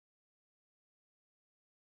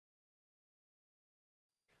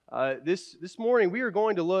This morning, we are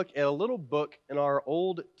going to look at a little book in our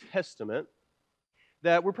Old Testament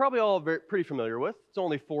that we're probably all pretty familiar with. It's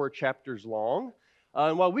only 4 chapters long.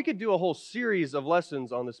 And while we could do a whole series of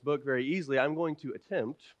lessons on this book very easily, I'm going to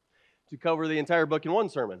attempt to cover the entire book in one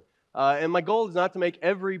sermon. And my goal is not to make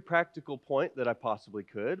every practical point that I possibly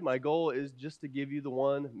could. My goal is just to give you the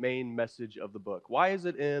one main message of the book. Why is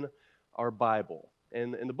it in our Bible?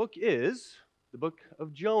 And the book is the book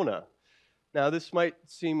of Jonah. Now, this might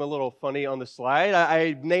seem a little funny on the slide.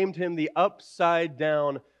 I named him the upside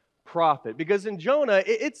down prophet because in Jonah,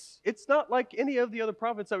 it's not like any of the other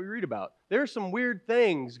prophets that we read about. There are some weird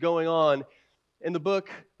things going on in the book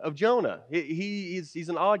of Jonah. He's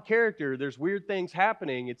an odd character. There's weird things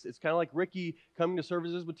happening. It's kind of like Ricky coming to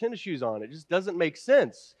services with tennis shoes on. It just doesn't make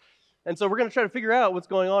sense. And so we're going to try to figure out what's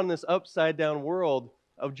going on in this upside down world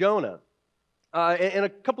of Jonah. And a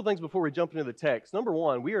couple things before we jump into the text. Number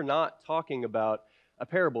one, we are not talking about a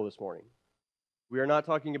parable this morning. We are not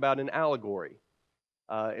talking about an allegory.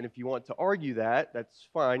 And if you want to argue that, that's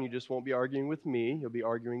fine. You just won't be arguing with me. You'll be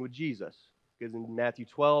arguing with Jesus. Because in Matthew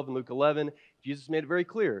 12 and Luke 11, Jesus made it very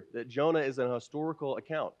clear that Jonah is an historical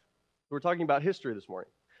account. We're talking about history this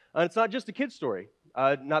morning. And it's not just a kid's story.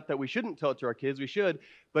 Not that we shouldn't tell it to our kids, we should.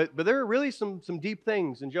 But there are really some deep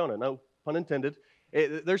things in Jonah. No pun intended.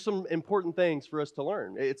 There's some important things for us to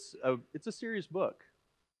learn. It's a serious book.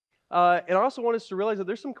 And I also want us to realize that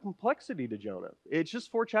there's some complexity to Jonah. It's just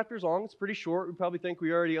 4 chapters long. It's pretty short. We probably think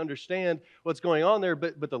we already understand what's going on there,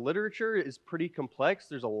 but the literature is pretty complex.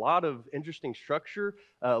 There's a lot of interesting structure,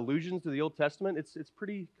 allusions to the Old Testament. It's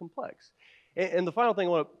pretty complex. And the final thing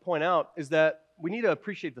I want to point out is that we need to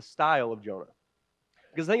appreciate the style of Jonah.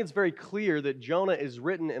 Because I think it's very clear that Jonah is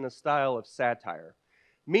written in a style of satire.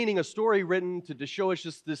 Meaning a story written to show us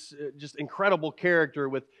just this incredible character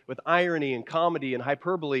with irony and comedy and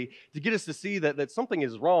hyperbole to get us to see that something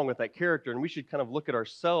is wrong with that character and we should kind of look at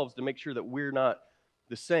ourselves to make sure that we're not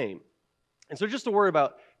the same. And so just a word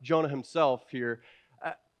about Jonah himself here.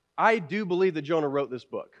 I do believe that Jonah wrote this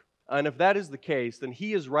book. And if that is the case, then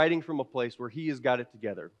he is writing from a place where he has got it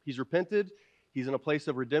together. He's repented, he's in a place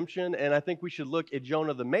of redemption, and I think we should look at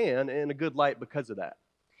Jonah the man in a good light because of that.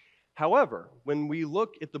 However, when we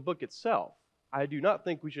look at the book itself, I do not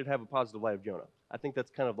think we should have a positive light of Jonah. I think that's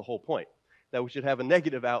kind of the whole point, that we should have a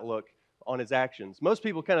negative outlook on his actions. Most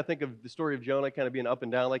people kind of think of the story of Jonah kind of being up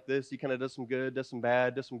and down like this. He kind of does some good, does some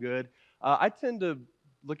bad, does some good. I tend to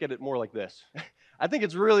look at it more like this. I think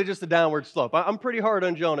it's really just a downward slope. I'm pretty hard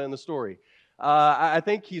on Jonah in the story. I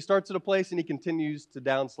think he starts at a place and he continues to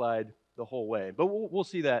downslide the whole way. But we'll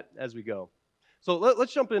see that as we go. So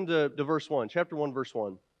let's jump into verse 1, chapter 1, verse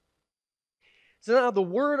 1. So now the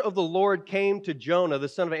word of the Lord came to Jonah, the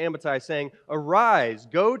son of Amittai, saying, "Arise,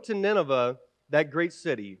 go to Nineveh, that great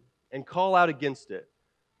city, and call out against it,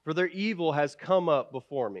 for their evil has come up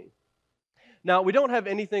before me." Now, we don't have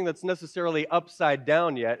anything that's necessarily upside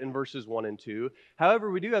down yet in verses 1 and 2. However,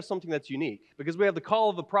 we do have something that's unique, because we have the call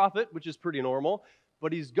of the prophet, which is pretty normal,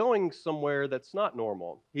 but he's going somewhere that's not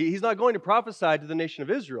normal. He's not going to prophesy to the nation of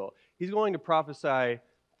Israel. He's going to prophesy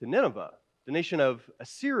to Nineveh, the nation of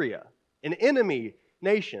Assyria, an enemy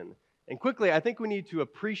nation. And quickly, I think we need to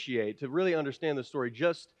appreciate, to really understand the story,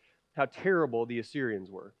 just how terrible the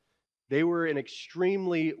Assyrians were. They were an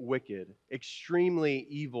extremely wicked, extremely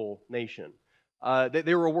evil nation.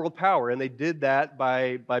 They were a world power, and they did that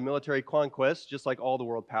by military conquest, just like all the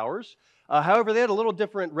world powers. However, they had a little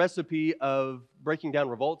different recipe of breaking down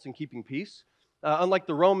revolts and keeping peace. Unlike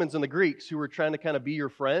the Romans and the Greeks, who were trying to kind of be your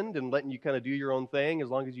friend and letting you kind of do your own thing as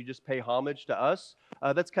long as you just pay homage to us,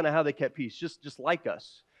 that's kind of how they kept peace, just like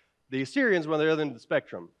us. The Assyrians were on the other end of the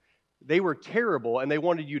spectrum. They were terrible, and they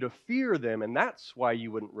wanted you to fear them, and that's why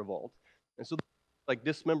you wouldn't revolt. And so they like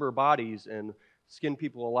dismember bodies and skin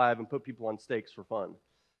people alive and put people on stakes for fun.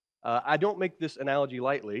 I don't make this analogy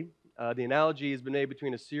lightly. The analogy has been made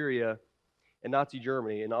between Assyria and Nazi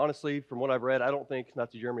Germany. And honestly, from what I've read, I don't think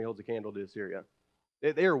Nazi Germany holds a candle to Assyria.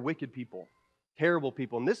 They are wicked people, terrible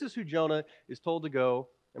people. And this is who Jonah is told to go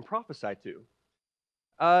and prophesy to.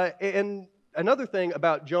 And another thing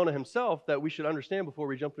about Jonah himself that we should understand before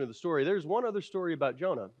we jump into the story, there's one other story about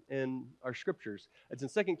Jonah in our scriptures. It's in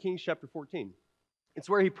 2 Kings chapter 14. It's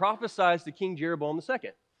where he prophesies to King Jeroboam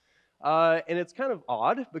II. And it's kind of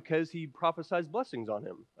odd because he prophesies blessings on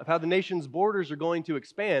him, of how the nation's borders are going to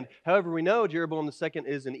expand. However, we know Jeroboam II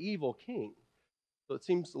is an evil king. So it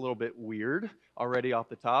seems a little bit weird already off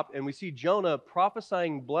the top. And we see Jonah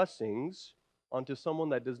prophesying blessings onto someone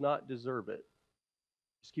that does not deserve it.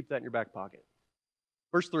 Just keep that in your back pocket.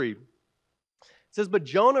 Verse 3. It says, "But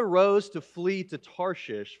Jonah rose to flee to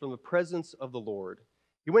Tarshish from the presence of the Lord,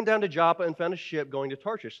 He went down to Joppa and found a ship going to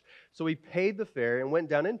Tarshish. So he paid the fare and went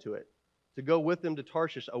down into it to go with them to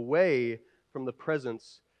Tarshish, away from the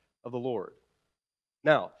presence of the Lord.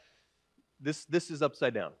 Now, this is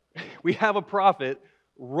upside down. We have a prophet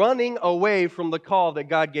running away from the call that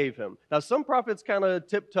God gave him. Now, some prophets kind of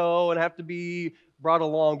tiptoe and have to be brought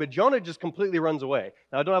along, but Jonah just completely runs away.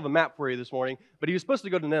 Now, I don't have a map for you this morning, but he was supposed to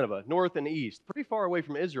go to Nineveh, north and east, pretty far away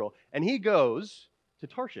from Israel, and he goes to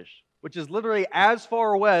Tarshish, which is literally as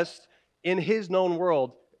far west in his known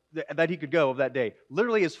world that he could go of that day.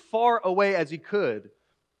 Literally as far away as he could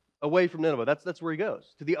away from Nineveh. That's where he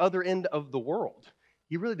goes, to the other end of the world.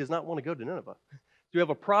 He really does not want to go to Nineveh. So you have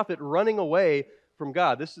a prophet running away from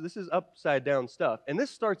God. This is upside down stuff. And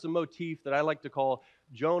this starts a motif that I like to call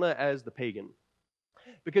Jonah as the pagan.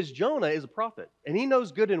 Because Jonah is a prophet, and he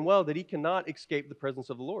knows good and well that he cannot escape the presence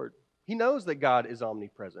of the Lord. He knows that God is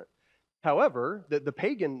omnipresent. However, the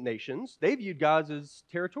pagan nations, they viewed God as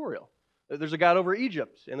territorial. There's a God over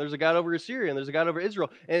Egypt, and there's a God over Assyria, and there's a God over Israel.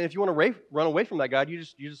 And if you want to run away from that God, you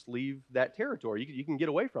just leave that territory. You can get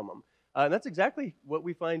away from him. And that's exactly what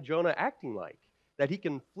we find Jonah acting like, that he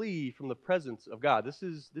can flee from the presence of God. This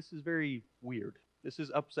is very weird. This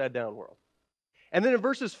is upside down world. And then in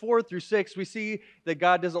verses 4 through 6, we see that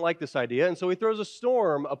God doesn't like this idea, and so he throws a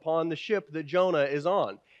storm upon the ship that Jonah is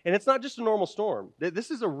on. And it's not just a normal storm. This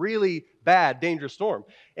is a really bad, dangerous storm.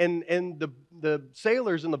 And the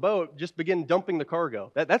sailors in the boat just begin dumping the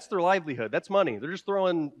cargo. That's their livelihood. That's money. They're just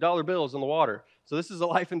throwing dollar bills in the water. So this is a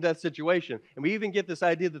life and death situation. And we even get this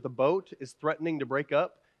idea that the boat is threatening to break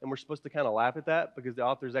up, and we're supposed to kind of laugh at that because the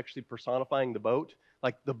author is actually personifying the boat.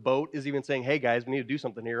 Like the boat is even saying, hey guys, we need to do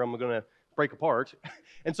something here. I'm going to break apart.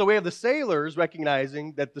 And so we have the sailors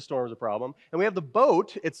recognizing that the storm is a problem, and we have the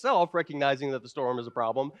boat itself recognizing that the storm is a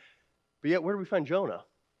problem. But yet, where do we find Jonah?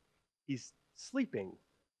 He's sleeping.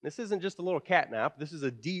 This isn't just a little cat nap. This is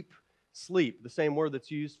a deep sleep, the same word that's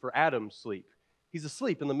used for Adam's sleep. He's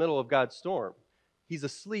asleep in the middle of God's storm. He's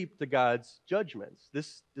asleep to God's judgments.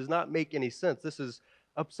 This does not make any sense. This is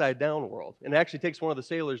upside down world. And it actually takes one of the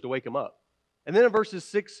sailors to wake him up. And then in verses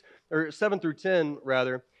 7 through 10,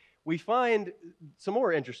 we find some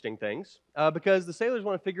more interesting things because the sailors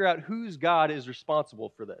want to figure out whose God is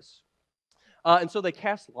responsible for this. And so they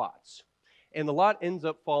cast lots. And the lot ends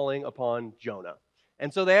up falling upon Jonah.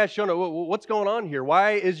 And so they ask Jonah, what's going on here?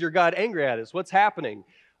 Why is your God angry at us? What's happening?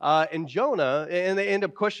 And Jonah, and they end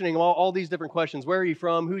up questioning all these different questions. Where are you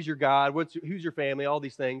from? Who's your God? Who's your family? All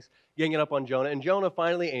these things, ganging up on Jonah. And Jonah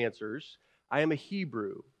finally answers, I am a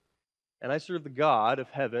Hebrew, and I serve the God of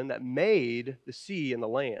heaven that made the sea and the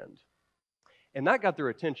land. And that got their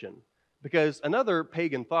attention, because another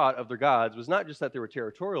pagan thought of their gods was not just that they were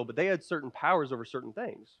territorial, but they had certain powers over certain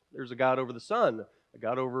things. There's a God over the sun, a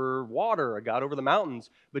God over water, a God over the mountains.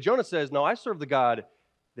 But Jonah says, no, I serve the God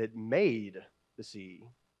that made the sea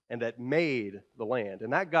and that made the land.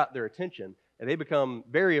 And that got their attention. And they become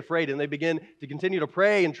very afraid, and they begin to continue to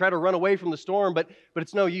pray and try to run away from the storm, but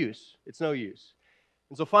it's no use. It's no use.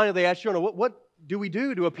 And so finally they ask Jonah, what do we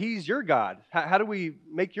do to appease your God? How do we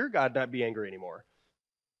make your God not be angry anymore?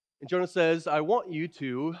 And Jonah says, I want you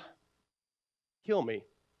to kill me.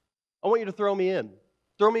 I want you to throw me in.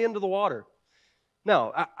 Throw me into the water.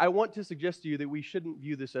 Now, I want to suggest to you that we shouldn't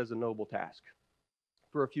view this as a noble task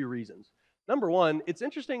for a few reasons. Number one, it's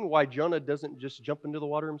interesting why Jonah doesn't just jump into the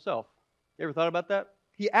water himself. You ever thought about that?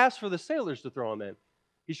 He asked for the sailors to throw him in.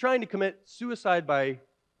 He's trying to commit suicide by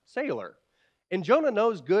sailor. And Jonah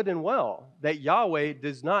knows good and well that Yahweh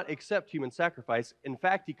does not accept human sacrifice. In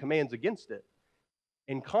fact, he commands against it.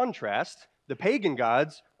 In contrast, the pagan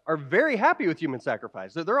gods are very happy with human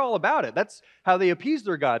sacrifice. They're all about it. That's how they appease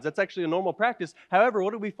their gods. That's actually a normal practice. However,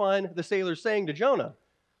 what do we find the sailors saying to Jonah?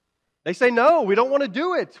 They say, no, we don't want to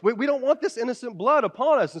do it. We don't want this innocent blood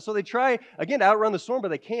upon us. And so they try, again, to outrun the storm, but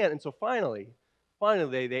they can't. And so finally,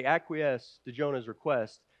 they acquiesce to Jonah's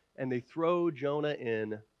request, and they throw Jonah in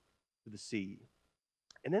to the sea.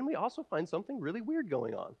 And then we also find something really weird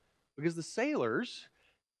going on, because the sailors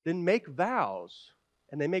then make vows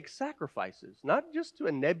and they make sacrifices, not just to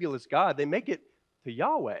a nebulous God, they make it to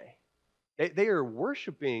Yahweh. They are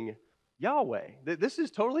worshiping Yahweh. This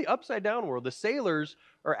is totally upside down world. The sailors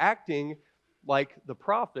are acting like the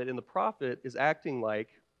prophet, and the prophet is acting like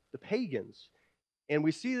the pagans. And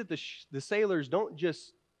we see that the sailors don't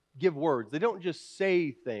just give words. They don't just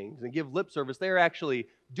say things and give lip service. They are actually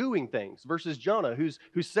doing things. Versus Jonah,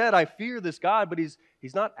 who said, I fear this God, but he's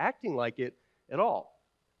not acting like it at all.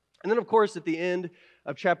 And then, of course, at the end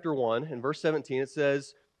of chapter 1, in verse 17, it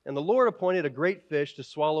says, and the Lord appointed a great fish to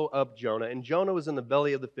swallow up Jonah, and Jonah was in the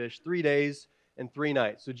belly of the fish 3 days and 3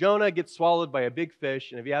 nights. So Jonah gets swallowed by a big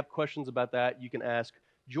fish, and if you have questions about that, you can ask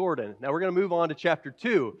Jordan. Now we're going to move on to chapter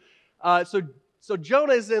 2. So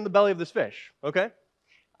Jonah is in the belly of this fish, okay?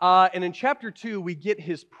 And in chapter 2, we get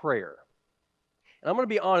his prayer. And I'm going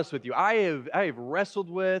to be honest with you. I have wrestled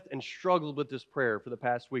with and struggled with this prayer for the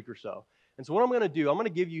past week or so. And so what I'm going to do, I'm going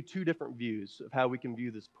to give you two different views of how we can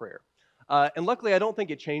view this prayer. And luckily, I don't think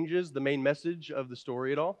it changes the main message of the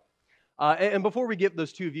story at all. And before we get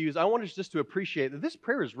those two views, I want us just to appreciate that this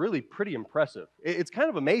prayer is really pretty impressive. It's kind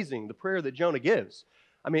of amazing, the prayer that Jonah gives.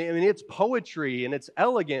 I mean, it's poetry, and it's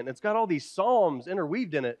elegant, and it's got all these psalms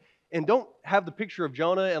interweaved in it. And don't have the picture of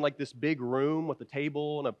Jonah in like this big room with a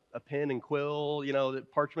table and a pen and quill, the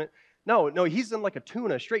parchment. No, he's in like a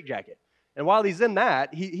tuna straitjacket. And while he's in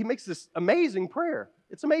that, he makes this amazing prayer.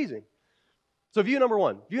 It's amazing. So view number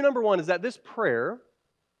one is that this prayer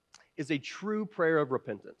is a true prayer of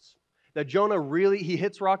repentance. That Jonah really, he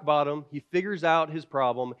hits rock bottom, he figures out his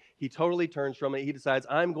problem, he totally turns from it, he decides,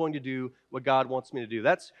 I'm going to do what God wants me to do.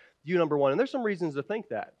 That's view number one, and there's some reasons to think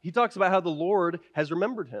that. He talks about how the Lord has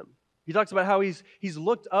remembered him. He talks about how he's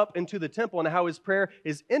looked up into the temple and how his prayer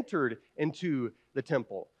is entered into the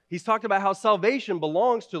temple. He's talked about how salvation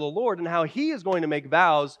belongs to the Lord and how he is going to make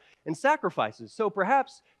vows and sacrifices. So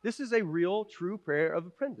perhaps this is a real, true prayer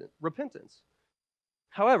of repentance.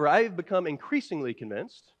 However, I've become increasingly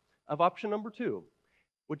convinced of option number 2,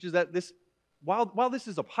 which is that while this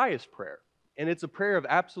is a pious prayer, and it's a prayer of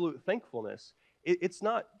absolute thankfulness, it's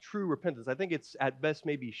not true repentance. I think it's at best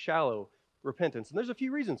maybe shallow repentance. And there's a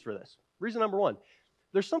few reasons for this. Reason number 1,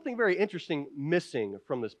 there's something very interesting missing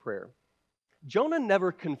from this prayer. Jonah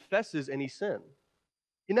never confesses any sin.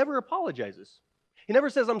 He never apologizes. He never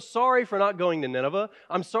says, I'm sorry for not going to Nineveh.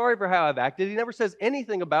 I'm sorry for how I've acted. He never says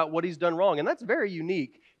anything about what he's done wrong. And that's very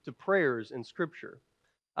unique to prayers in Scripture.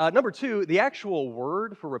 Number 2, the actual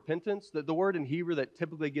word for repentance, the word in Hebrew that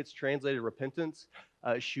typically gets translated repentance,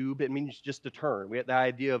 shub, it means just to turn. We have the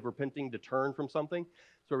idea of repenting to turn from something.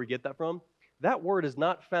 That's where we get that from. That word is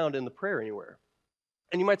not found in the prayer anywhere.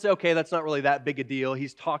 And you might say, okay, that's not really that big a deal.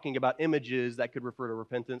 He's talking about images that could refer to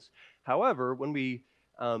repentance. However, when we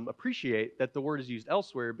appreciate that the word is used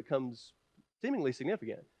elsewhere, it becomes seemingly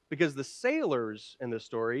significant. Because the sailors in this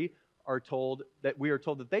story are told that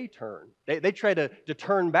they turn. They try to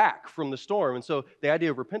turn back from the storm. And so the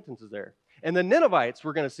idea of repentance is there. And the Ninevites,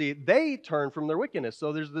 we're going to see, they turn from their wickedness.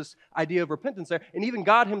 So there's this idea of repentance there. And even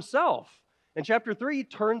God himself, in chapter 3,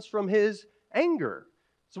 turns from his anger.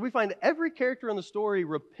 So we find every character in the story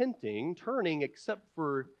repenting, turning, except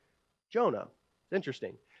for Jonah. It's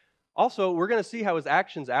interesting. Also, we're going to see how his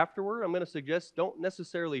actions afterward, I'm going to suggest, don't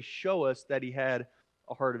necessarily show us that he had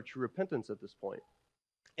a heart of true repentance at this point.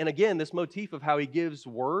 And again, this motif of how he gives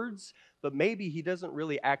words, but maybe he doesn't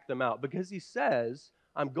really act them out, because he says,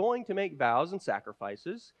 I'm going to make vows and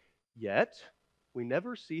sacrifices, yet we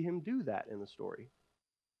never see him do that in the story.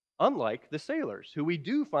 Unlike the sailors, who we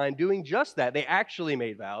do find doing just that. They actually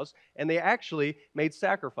made vows, and they actually made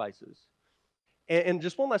sacrifices. And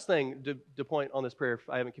just one last thing to point on this prayer, if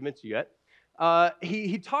I haven't convinced you yet.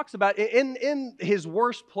 He talks about, in his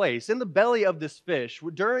worst place, in the belly of this fish,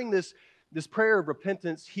 during this prayer of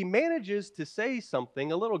repentance, he manages to say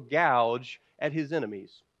something, a little gouge at his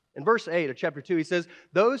enemies. In verse 8 of chapter 2, he says,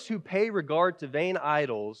 those who pay regard to vain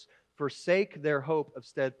idols forsake their hope of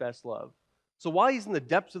steadfast love. So while he's in the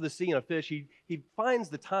depths of the sea in a fish, he finds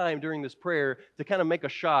the time during this prayer to kind of make a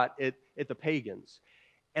shot at the pagans.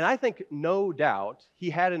 And I think, no doubt,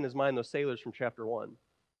 he had in his mind those sailors from chapter 1.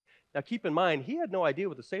 Now keep in mind, he had no idea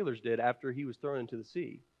what the sailors did after he was thrown into the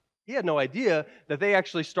sea. He had no idea that they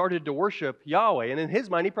actually started to worship Yahweh. And in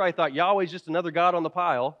his mind, he probably thought Yahweh's just another god on the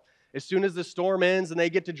pile. As soon as the storm ends and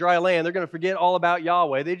they get to dry land, they're going to forget all about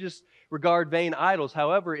Yahweh. They just regard vain idols.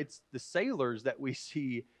 However, it's the sailors that we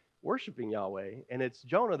see worshiping Yahweh, and it's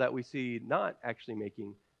Jonah that we see not actually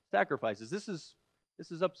making sacrifices. This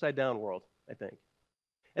is upside down world, I think.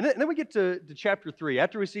 And then we get to chapter 3.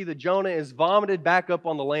 After we see that Jonah is vomited back up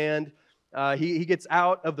on the land, he gets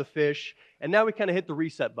out of the fish, and now we kind of hit the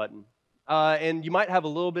reset button. And you might have a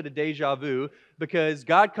little bit of deja vu, because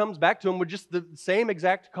God comes back to him with just the same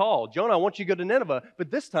exact call. Jonah, I want you to go to Nineveh.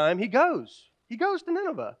 But this time, he goes. He goes to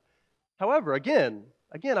Nineveh. However, again,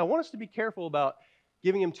 I want us to be careful about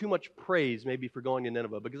giving him too much praise maybe for going to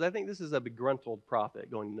Nineveh, because I think this is a begruntled prophet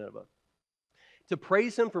going to Nineveh. To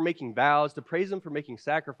praise him for making vows, to praise him for making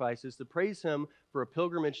sacrifices, to praise him for a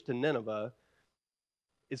pilgrimage to Nineveh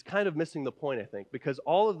is kind of missing the point, I think, because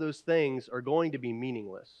all of those things are going to be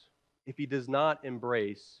meaningless if he does not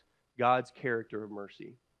embrace God's character of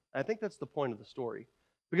mercy. I think that's the point of the story,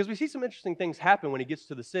 because we see some interesting things happen when he gets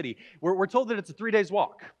to the city. We're told that it's a 3 days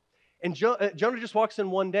walk, and Jonah just walks in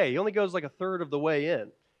one day. He only goes like a third of the way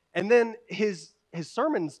in. And then his his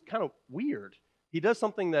sermon's kind of weird. He does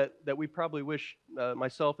something that we probably wish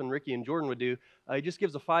myself and Ricky and Jordan would do. He just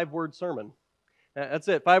gives a 5-word sermon. That's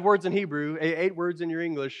it. 5 words in Hebrew, 8 words in your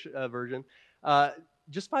English version.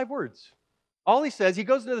 Just 5 words. All he says, he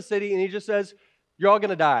goes into the city and he just says, you're all going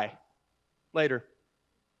to die later.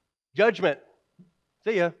 Judgment.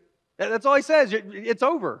 See ya. That's all he says. It's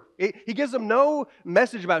over. He gives them no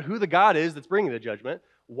message about who the God is that's bringing the judgment,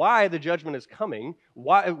 why the judgment is coming,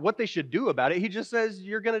 what they should do about it. He just says,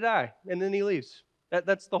 you're going to die. And then he leaves.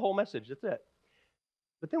 That's the whole message. That's it.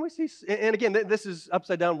 But then we see, and again, this is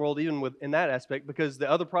upside down world even in that aspect, because the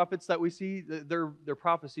other prophets that we see, their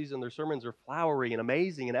prophecies and their sermons are flowery and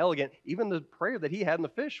amazing and elegant. Even the prayer that he had in the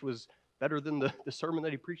fish was better than the sermon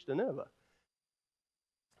that he preached in Nineveh.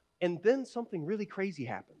 And then something really crazy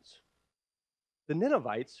happens. The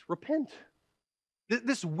Ninevites repent.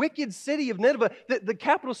 This wicked city of Nineveh, the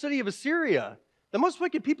capital city of Assyria, the most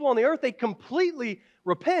wicked people on the earth, they completely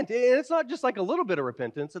repent. And it's not just like a little bit of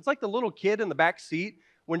repentance. It's like the little kid in the back seat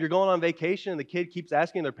when you're going on vacation and the kid keeps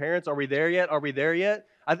asking their parents, are we there yet? Are we there yet?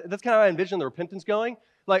 That's kind of how I envision the repentance going.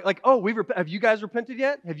 Like, oh, have you guys repented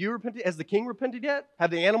yet? Have you repented? Has the king repented yet?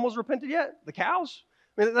 Have the animals repented yet? The cows?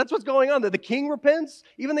 I mean, that's what's going on. The king repents.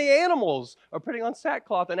 Even the animals are putting on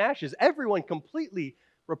sackcloth and ashes. Everyone completely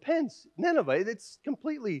repents. Nineveh, it's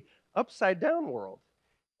completely upside down world.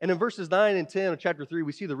 And in verses 9 and 10 of chapter 3,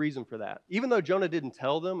 we see the reason for that. Even though Jonah didn't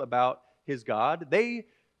tell them about his God, they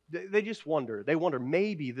just wonder. They wonder,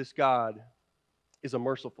 maybe this God is a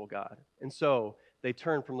merciful God. And so they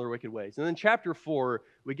turn from their wicked ways. And then chapter 4,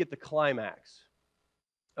 we get the climax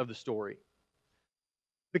of the story.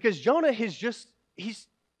 Because Jonah has just, he's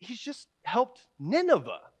just helped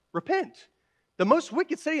Nineveh repent. The most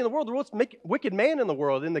wicked city in the world, the most wicked man in the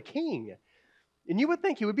world, and the king. And you would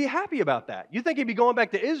think he would be happy about that. You'd think he'd be going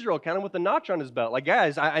back to Israel kind of with a notch on his belt. Like,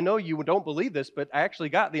 guys, I know you don't believe this, but I actually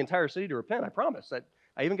got the entire city to repent. I promise.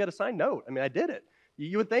 I even got a signed note. I mean, I did it.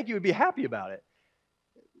 You would think he would be happy about it.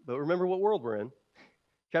 But remember what world we're in.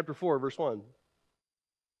 Chapter 4, verse 1.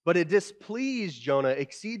 But it displeased Jonah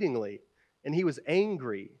exceedingly, and he was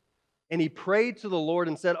angry. And he prayed to the Lord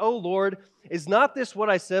and said, "O Lord, is not this what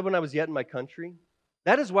I said when I was yet in my country?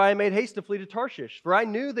 That is why I made haste to flee to Tarshish, for I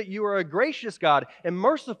knew that you are a gracious God and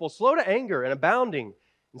merciful, slow to anger and abounding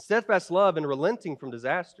in steadfast love and relenting from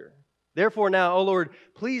disaster. Therefore now, O Lord,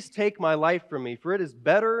 please take my life from me, for it is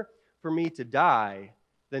better for me to die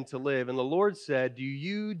than to live." And the Lord said, "Do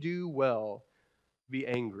you do well to be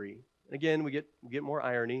angry?" And again, we get more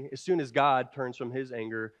irony. As soon as God turns from his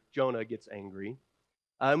anger, Jonah gets angry.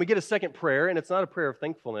 And we get a second prayer, and it's not a prayer of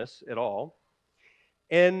thankfulness at all.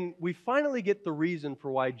 And we finally get the reason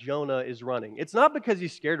for why Jonah is running. It's not because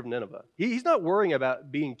he's scared of Nineveh. He's not worrying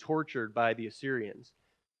about being tortured by the Assyrians.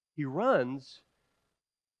 He runs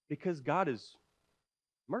because God is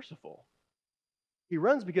merciful. He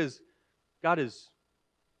runs because God is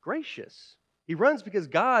gracious. He runs because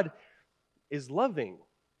God is loving.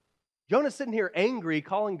 Jonah's sitting here angry,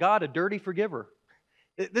 calling God a dirty forgiver.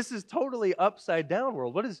 This is totally upside down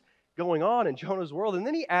world. What is going on in Jonah's world? And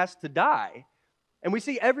then he asks to die. And we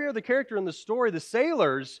see every other character in the story, the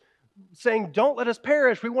sailors, saying, "Don't let us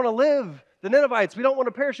perish. We want to live." The Ninevites, "We don't want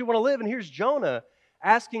to perish. We want to live." And here's Jonah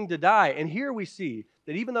asking to die. And here we see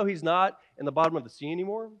that even though he's not in the bottom of the sea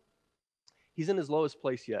anymore, he's in his lowest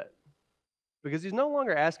place yet. Because he's no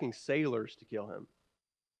longer asking sailors to kill him.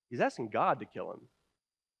 He's asking God to kill him.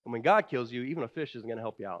 And when God kills you, even a fish isn't going to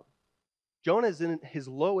help you out. Jonah is in his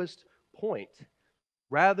lowest point,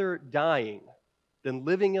 rather dying than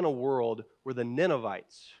living in a world where the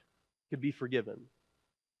Ninevites could be forgiven.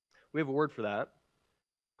 We have a word for that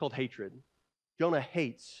called hatred. Jonah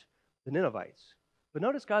hates the Ninevites. But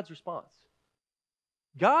notice God's response.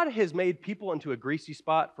 God has made people into a greasy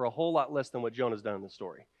spot for a whole lot less than what Jonah's done in the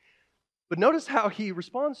story. But notice how he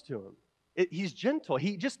responds to him. He's gentle.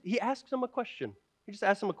 He asks him a question. He just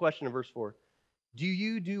asks him a question in verse 4. "Do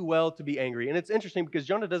you do well to be angry?" And it's interesting because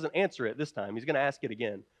Jonah doesn't answer it this time. He's going to ask it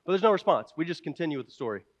again. But there's no response. We just continue with the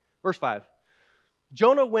story. Verse 5.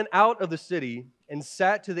 Jonah went out of the city and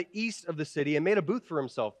sat to the east of the city and made a booth for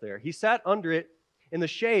himself there. He sat under it in the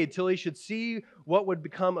shade till he should see what would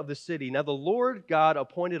become of the city. Now the Lord God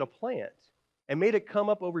appointed a plant and made it come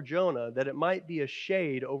up over Jonah that it might be a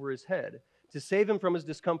shade over his head to save him from his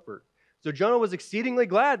discomfort. So Jonah was exceedingly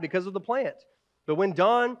glad because of the plant. But when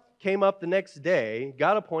dawn came up the next day,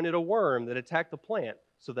 God appointed a worm that attacked the plant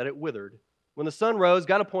so that it withered. When the sun rose,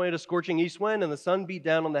 God appointed a scorching east wind, and the sun beat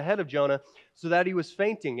down on the head of Jonah so that he was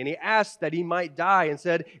fainting. And he asked that he might die and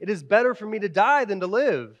said, "It is better for me to die than to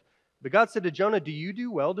live." But God said to Jonah, "Do you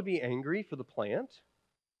do well to be angry for the plant?"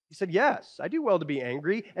 He said, "Yes, I do well to be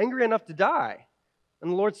angry enough to die."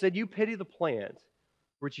 And the Lord said, You pity the plant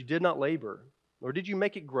for which you did not labor, nor did you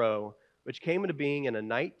make it grow, which came into being in a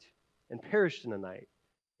night and perished in a night.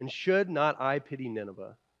 And should not I pity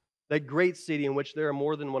Nineveh, that great city in which there are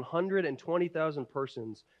more than 120,000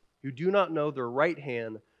 persons who do not know their right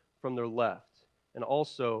hand from their left, and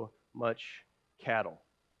also much cattle?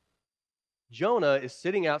 Jonah is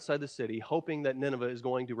sitting outside the city hoping that Nineveh is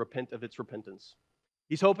going to repent of its repentance.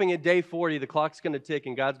 He's hoping at day 40 the clock's going to tick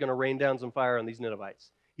and God's going to rain down some fire on these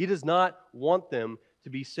Ninevites. He does not want them to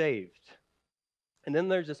be saved. And then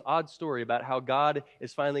there's this odd story about how God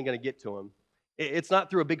is finally going to get to him. It's not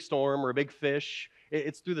through a big storm or a big fish.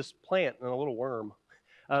 It's through this plant and a little worm.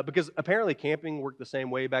 Because apparently camping worked the same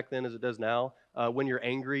way back then as it does now. When you're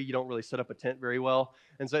angry, you don't really set up a tent very well.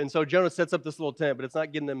 And so Jonah sets up this little tent, but it's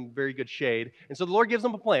not getting them very good shade. And so the Lord gives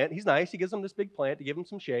him a plant. He's nice. He gives him this big plant to give him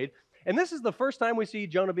some shade. And this is the first time we see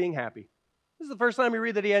Jonah being happy. This is the first time we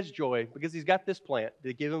read that he has joy because he's got this plant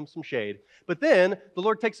to give him some shade. But then the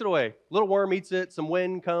Lord takes it away. Little worm eats it. Some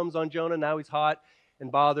wind comes on Jonah. Now he's hot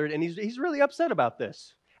and bothered. And he's really upset about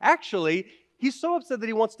this. Actually, he's so upset that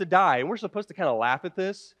he wants to die. And we're supposed to kind of laugh at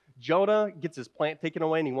this. Jonah gets his plant taken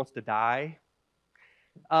away and he wants to die.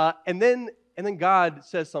 And then God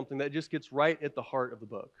says something that just gets right at the heart of the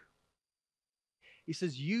book. He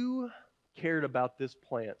says, You cared about this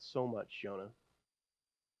plant so much, Jonah.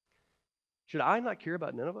 Should I not care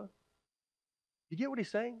about Nineveh? You get what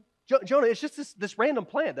he's saying? Jonah, it's just this random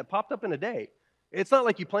plant that popped up in a day. It's not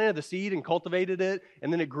like you planted the seed and cultivated it,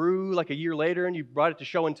 and then it grew like a year later, and you brought it to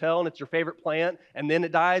show and tell, and it's your favorite plant, and then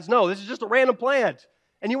it dies. No, this is just a random plant,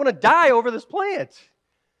 and you want to die over this plant.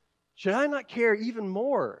 Should I not care even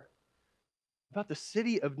more about the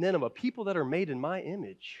city of Nineveh, people that are made in my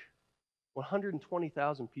image?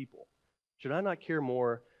 120,000 people. Should I not care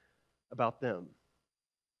more about them?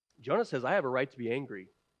 Jonah says, I have a right to be angry,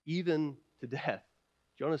 even to death.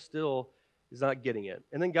 Jonah still is not getting it.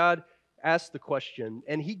 And then God asks the question,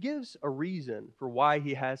 and he gives a reason for why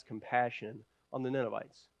he has compassion on the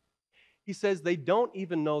Ninevites. He says they don't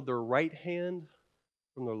even know their right hand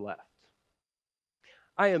from their left.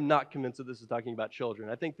 I am not convinced that this is talking about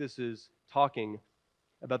children. I think this is talking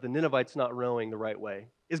about the Ninevites not rowing the right way.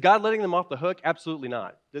 Is God letting them off the hook? Absolutely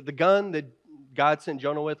not. The gun that God sent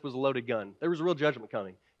Jonah with was a loaded gun. There was a real judgment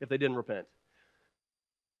coming if they didn't repent.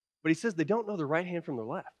 But he says they don't know their right hand from their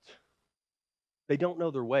left. They don't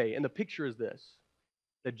know their way. And the picture is this,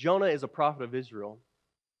 that Jonah is a prophet of Israel,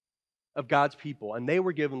 of God's people, and they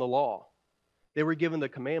were given the law. They were given the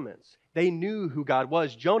commandments. They knew who God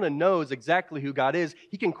was. Jonah knows exactly who God is.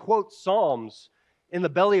 He can quote Psalms in the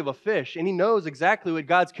belly of a fish, and he knows exactly what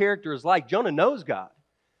God's character is like. Jonah knows God.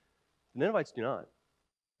 The Ninevites do not.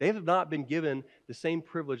 They have not been given the same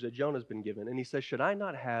privilege that Jonah's been given. And he says, should I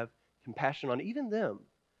not have compassion on even them?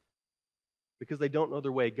 Because they don't know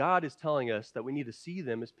their way. God is telling us that we need to see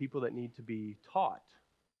them as people that need to be taught.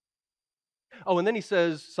 Oh, and then he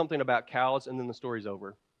says something about cows, and then the story's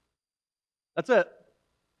over. That's it.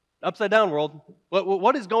 Upside down world.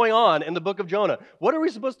 What is going on in the book of Jonah? What are we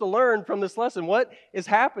supposed to learn from this lesson? What is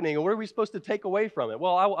happening, and what are we supposed to take away from it?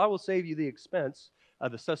 Well, I will save you the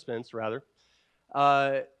suspense, rather.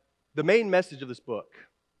 The main message of this book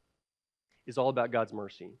is all about God's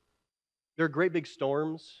mercy. There are great big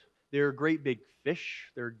storms. There are great big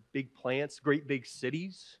fish. There are big plants, great big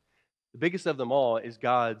cities. The biggest of them all is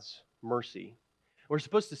God's mercy. We're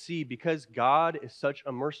supposed to see, because God is such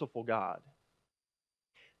a merciful God,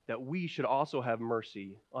 that we should also have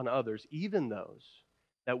mercy on others, even those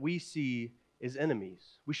that we see as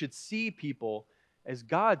enemies. We should see people as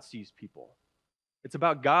God sees people. It's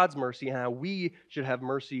about God's mercy and how we should have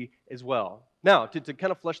mercy as well. Now, to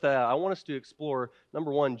kind of flesh that out, I want us to explore,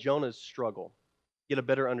 number one, Jonah's struggle. Get a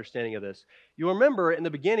better understanding of this. You'll remember in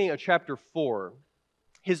the beginning of chapter 4,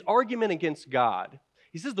 his argument against God.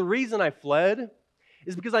 He says, the reason I fled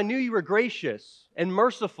is because I knew you were gracious and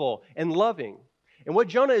merciful and loving. And what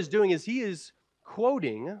Jonah is doing is he is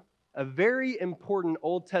quoting a very important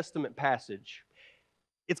Old Testament passage.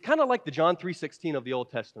 It's kind of like the John 3:16 of the Old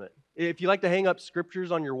Testament. If you like to hang up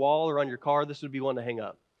scriptures on your wall or on your car, this would be one to hang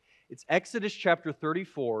up. It's Exodus chapter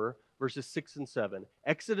 34, verses 6 and 7.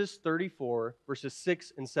 Exodus 34, verses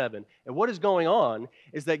 6 and 7. And what is going on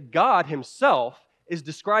is that God himself is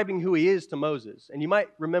describing who he is to Moses. And you might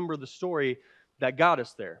remember the story that got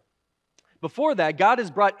us there. Before that, God has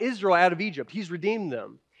brought Israel out of Egypt. He's redeemed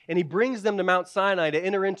them. And he brings them to Mount Sinai to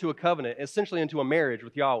enter into a covenant, essentially into a marriage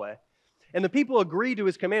with Yahweh. And the people agree to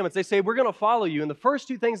his commandments. They say, we're going to follow you. And the first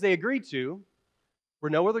two things they agreed to were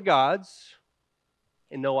no other gods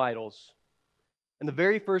and no idols. And the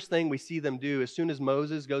very first thing we see them do as soon as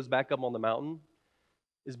Moses goes back up on the mountain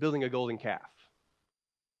is building a golden calf.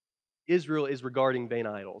 Israel is regarding vain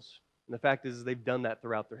idols. And the fact is they've done that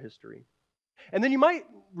throughout their history. And then you might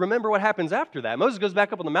remember what happens after that. Moses goes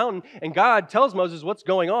back up on the mountain, and God tells Moses what's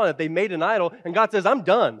going on, that they made an idol, and God says, I'm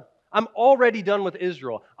done. I'm already done with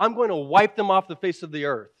Israel. I'm going to wipe them off the face of the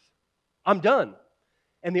earth. I'm done.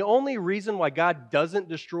 And the only reason why God doesn't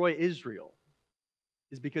destroy Israel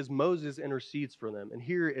is because Moses intercedes for them. And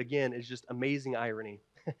here, again, is just amazing irony.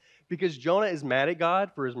 Because Jonah is mad at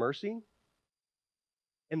God for his mercy.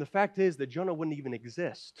 And the fact is that Jonah wouldn't even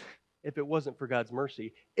exist if it wasn't for God's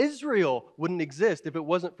mercy. Israel wouldn't exist if it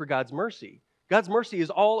wasn't for God's mercy. God's mercy is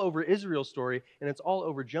all over Israel's story, and it's all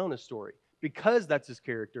over Jonah's story. Because that's his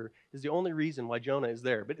character is the only reason why Jonah is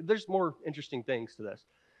there. But there's more interesting things to this.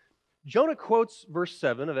 Jonah quotes verse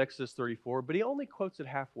 7 of Exodus 34, but he only quotes it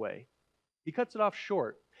halfway. He cuts it off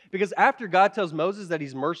short. Because after God tells Moses that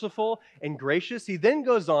he's merciful and gracious, he then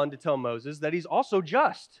goes on to tell Moses that he's also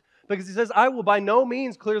just. Because he says, I will by no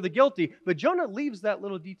means clear the guilty. But Jonah leaves that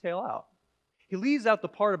little detail out. He leaves out the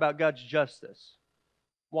part about God's justice.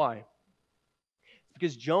 Why?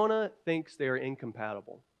 Because Jonah thinks they are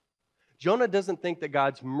incompatible. Jonah doesn't think that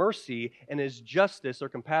God's mercy and his justice are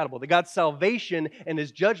compatible, that God's salvation and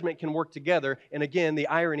his judgment can work together. And again, the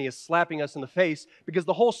irony is slapping us in the face because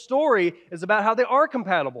the whole story is about how they are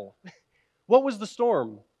compatible. What was the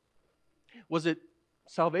storm? Was it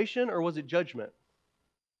salvation or was it judgment?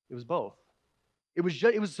 It was both. It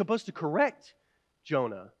was supposed to correct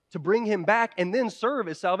Jonah, to bring him back and then serve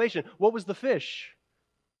as salvation. What was the fish?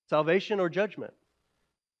 Salvation or judgment?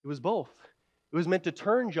 It was both. It was meant to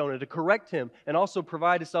turn Jonah, to correct him, and also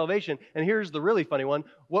provide a salvation. And here's the really funny one.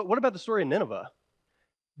 What about the story of Nineveh?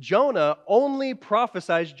 Jonah only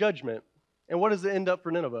prophesies judgment. And what does it end up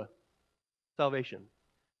for Nineveh? Salvation.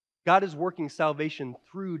 God is working salvation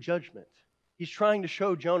through judgment. He's trying to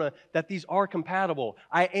show Jonah that these are compatible.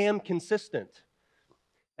 I am consistent.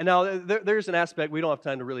 And now there's an aspect, we don't have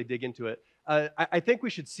time to really dig into it. I think we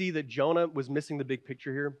should see that Jonah was missing the big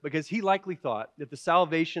picture here because he likely thought that the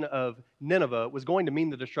salvation of Nineveh was going to mean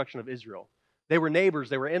the destruction of Israel. They were neighbors,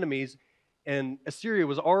 they were enemies, and Assyria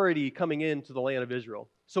was already coming into the land of Israel.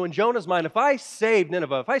 So in Jonah's mind, if I save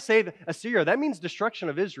Nineveh, if I save Assyria, that means destruction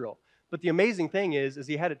of Israel. But the amazing thing is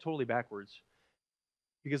he had it totally backwards.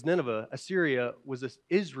 Because Nineveh, Assyria, was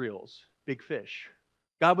Israel's big fish.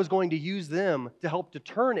 God was going to use them to help to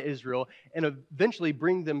turn Israel and eventually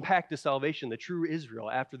bring them back to salvation, the true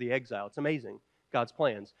Israel, after the exile. It's amazing, God's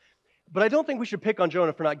plans. But I don't think we should pick on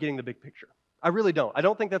Jonah for not getting the big picture. I really don't. I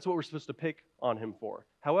don't think that's what we're supposed to pick on him for.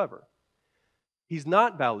 However, he's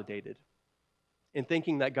not validated in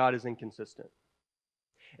thinking that God is inconsistent,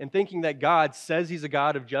 and thinking that God says he's a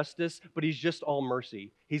God of justice, but he's just all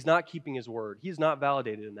mercy. He's not keeping his word. He's not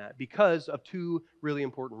validated in that because of two really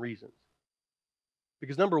important reasons.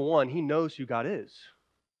 Because number one, he knows who God is.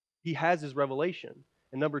 He has his revelation.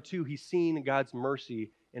 And number two, he's seen God's mercy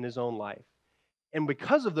in his own life. And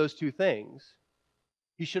because of those two things,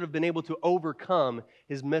 he should have been able to overcome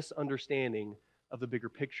his misunderstanding of the bigger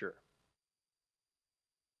picture.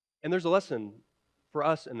 And there's a lesson for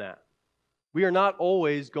us in that. We are not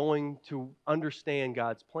always going to understand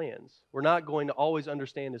God's plans. We're not going to always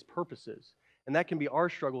understand his purposes. And that can be our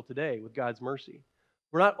struggle today with God's mercy.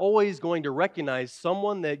 We're not always going to recognize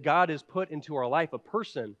someone that God has put into our life, a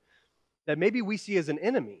person that maybe we see as an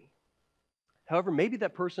enemy. However, maybe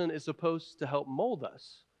that person is supposed to help mold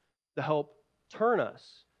us, to help turn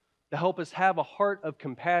us, to help us have a heart of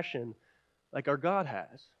compassion like our God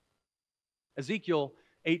has. Ezekiel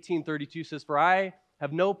 18:32 says, "For I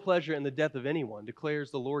have no pleasure in the death of anyone,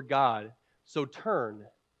 declares the Lord God, so turn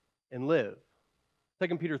and live."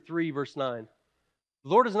 2 Peter 3, verse 9. "The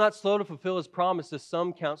Lord is not slow to fulfill his promise, as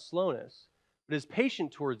some count slowness, but is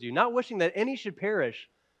patient towards you, not wishing that any should perish,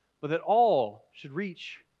 but that all should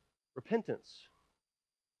reach repentance."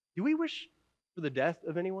 Do we wish for the death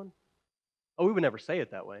of anyone? Oh, we would never say it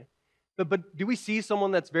that way. But do we see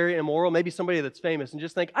someone that's very immoral, maybe somebody that's famous, and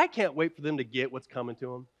just think, I can't wait for them to get what's coming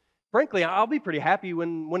to them? Frankly, I'll be pretty happy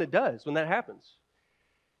when that happens.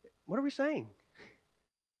 What are we saying?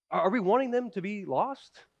 Are we wanting them to be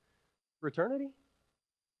lost for eternity?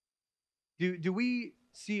 Do we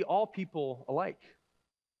see all people alike?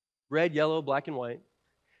 Red, yellow, black, and white.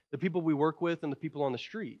 The people we work with and the people on the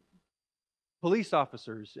street. Police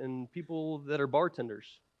officers and people that are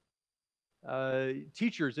bartenders.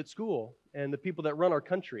 Teachers at school and the people that run our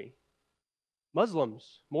country.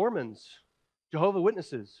 Muslims, Mormons, Jehovah's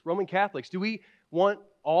Witnesses, Roman Catholics. Do we want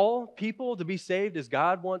all people to be saved as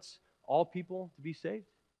God wants all people to be saved?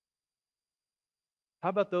 How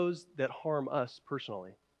about those that harm us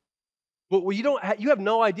personally? Well, you have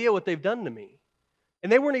no idea what they've done to me.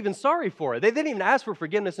 And they weren't even sorry for it. They didn't even ask for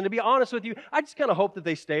forgiveness. And to be honest with you, I just kind of hope that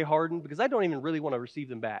they stay hardened because I don't even really want to receive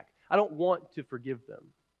them back. I don't want to forgive them.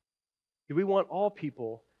 We want all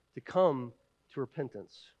people to come to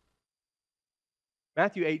repentance.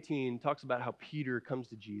 Matthew 18 talks about how Peter comes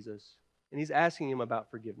to Jesus, and he's asking him about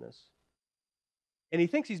forgiveness. And he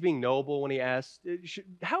thinks he's being noble when he asks,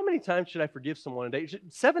 how many times should I forgive someone a day?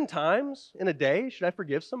 7 times in a day should I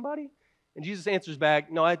forgive somebody? And Jesus answers back,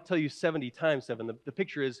 no, I tell you 70 times 7. The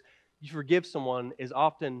picture is you forgive someone as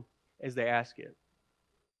often as they ask it.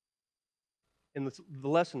 And the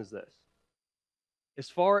lesson is this. As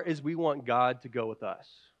far as we want God to go with us,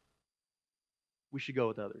 we should go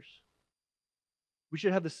with others. We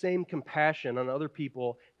should have the same compassion on other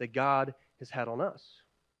people that God has had on us.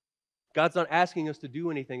 God's not asking us to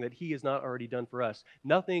do anything that He has not already done for us.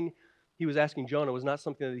 Nothing He was asking Jonah was not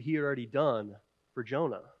something that He had already done for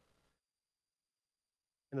Jonah.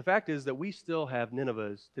 And the fact is that we still have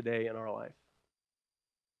Ninevehs today in our life.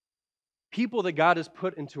 People that God has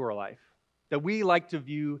put into our life that we like to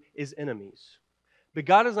view as enemies. But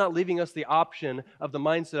God is not leaving us the option of the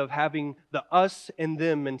mindset of having the us and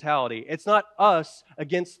them mentality. It's not us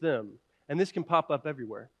against them. And this can pop up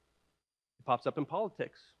everywhere. It pops up in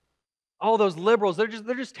politics. All those liberals, they're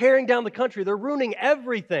just tearing down the country. They're ruining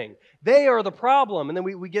everything. They are the problem. And then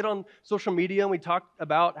we get on social media and we talk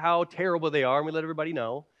about how terrible they are and we let everybody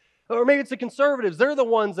know. Or maybe it's the conservatives. They're the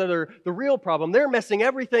ones that are the real problem. They're messing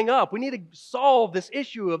everything up. We need to solve this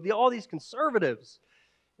issue of all these conservatives.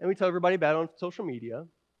 And we tell everybody about it on social media.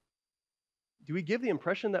 Do we give the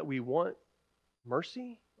impression that we want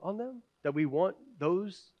mercy on them? That we want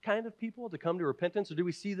those kind of people to come to repentance? Or do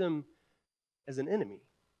we see them as an enemy?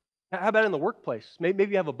 How about in the workplace? Maybe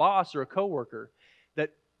you have a boss or a coworker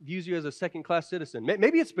that views you as a second-class citizen.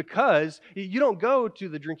 Maybe it's because you don't go to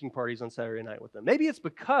the drinking parties on Saturday night with them. Maybe it's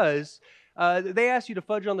because they ask you to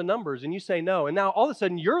fudge on the numbers and you say no, and now all of a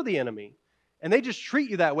sudden you're the enemy. And they just treat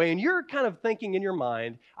you that way, and you're kind of thinking in your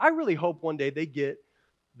mind, I really hope one day they get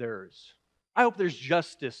theirs. I hope there's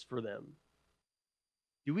justice for them.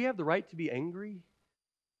 Do we have the right to be angry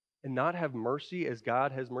and not have mercy as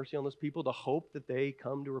God has mercy on those people to hope that they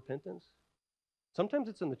come to repentance? Sometimes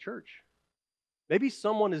it's in the church. Maybe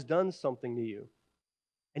someone has done something to you,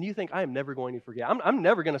 and you think, I am never going to forget. I'm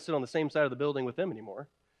never going to sit on the same side of the building with them anymore.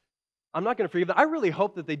 I'm not going to forgive them. I really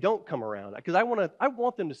hope that they don't come around because I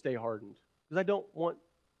want them to stay hardened because I don't want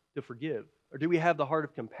to forgive. Or do we have the heart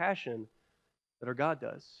of compassion that our God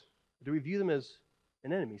does? Or do we view them as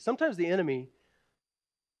an enemy? Sometimes the enemy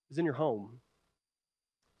is in your home.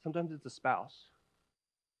 Sometimes it's a spouse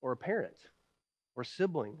or a parent or a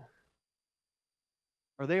sibling.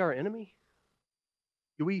 Are they our enemy?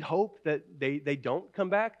 Do we hope that they don't come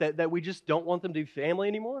back, that we just don't want them to be family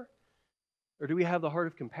anymore? Or do we have the heart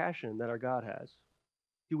of compassion that our God has?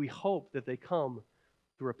 Do we hope that they come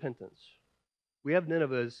to repentance? We have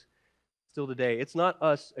Ninevehs still today. It's not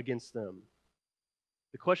us against them.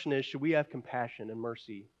 The question is, should we have compassion and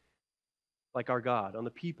mercy like our God on the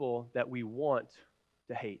people that we want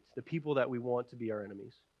to hate, the people that we want to be our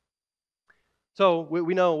enemies? So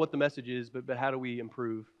we know what the message is, but how do we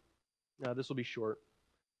improve? This will be short.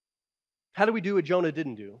 How do we do what Jonah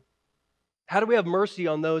didn't do? How do we have mercy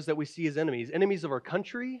on those that we see as enemies? Enemies of our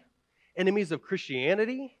country, enemies of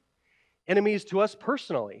Christianity, enemies to us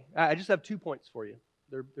personally. I just have 2 points for you.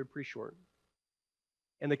 They're pretty short.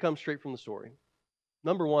 And they come straight from the story.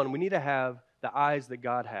 Number one, we need to have the eyes that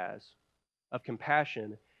God has of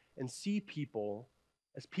compassion and see people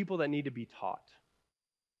as people that need to be taught.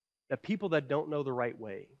 That people that don't know the right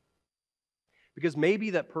way. Because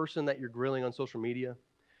maybe that person that you're grilling on social media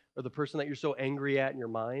or the person that you're so angry at in your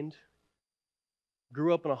mind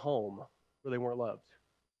grew up in a home where they weren't loved.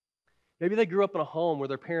 Maybe they grew up in a home where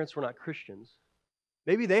their parents were not Christians.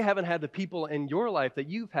 Maybe they haven't had the people in your life that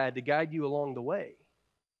you've had to guide you along the way.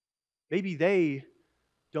 Maybe they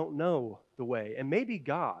don't know the way. And maybe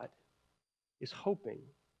God is hoping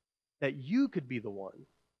that you could be the one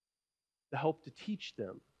to help to teach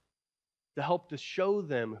them, to help to show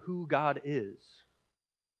them who God is.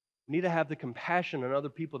 We need to have the compassion on other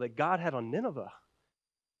people that God had on Nineveh,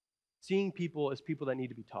 seeing people as people that need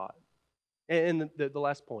to be taught. And the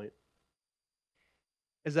last point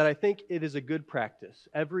is that I think it is a good practice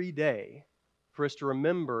every day for us to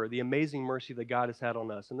remember the amazing mercy that God has had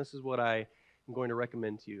on us. And this is what I am going to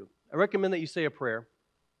recommend to you. I recommend that you say a prayer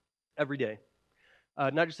every day,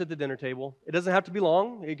 not just at the dinner table. It doesn't have to be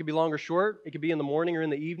long. It could be long or short. It could be in the morning or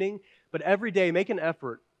in the evening. But every day, make an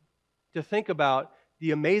effort to think about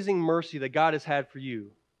the amazing mercy that God has had for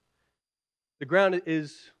you. The ground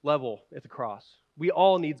is level at the cross. We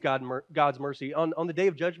all need God's mercy. On the day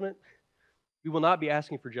of judgment, We will not be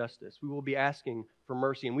asking for justice. We will be asking for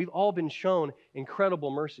mercy. And we've all been shown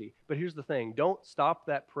incredible mercy. But here's the thing. Don't stop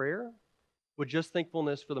that prayer with just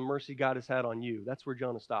thankfulness for the mercy God has had on you. That's where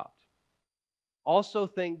Jonah stopped. Also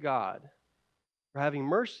thank God for having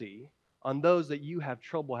mercy on those that you have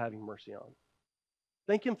trouble having mercy on.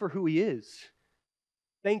 Thank Him for who He is.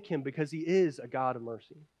 Thank Him because He is a God of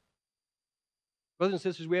mercy. Brothers and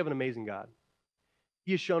sisters, we have an amazing God.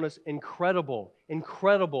 He has shown us incredible,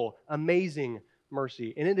 amazing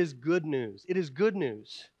mercy. And it is good news. It is good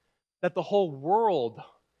news that the whole world,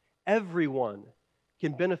 everyone,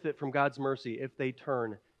 can benefit from God's mercy if they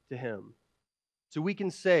turn to Him. So we can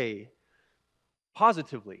say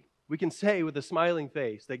positively, we can say with a smiling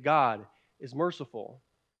face that God is merciful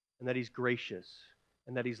and that He's gracious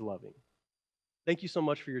and that He's loving. Thank you so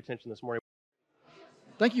much for your attention this morning.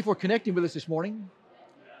 Thank you for connecting with us this morning.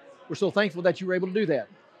 We're so thankful that you were able to do that.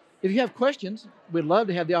 If you have questions, we'd love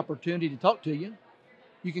to have the opportunity to talk to you.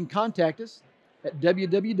 You can contact us at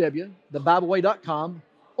www.thebibleway.com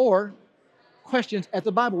or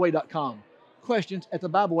questions@thebibleway.com.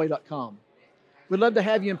 Questions@thebibleway.com. We'd love to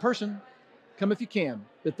have you in person. Come if you can,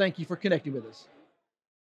 but thank you for connecting with us.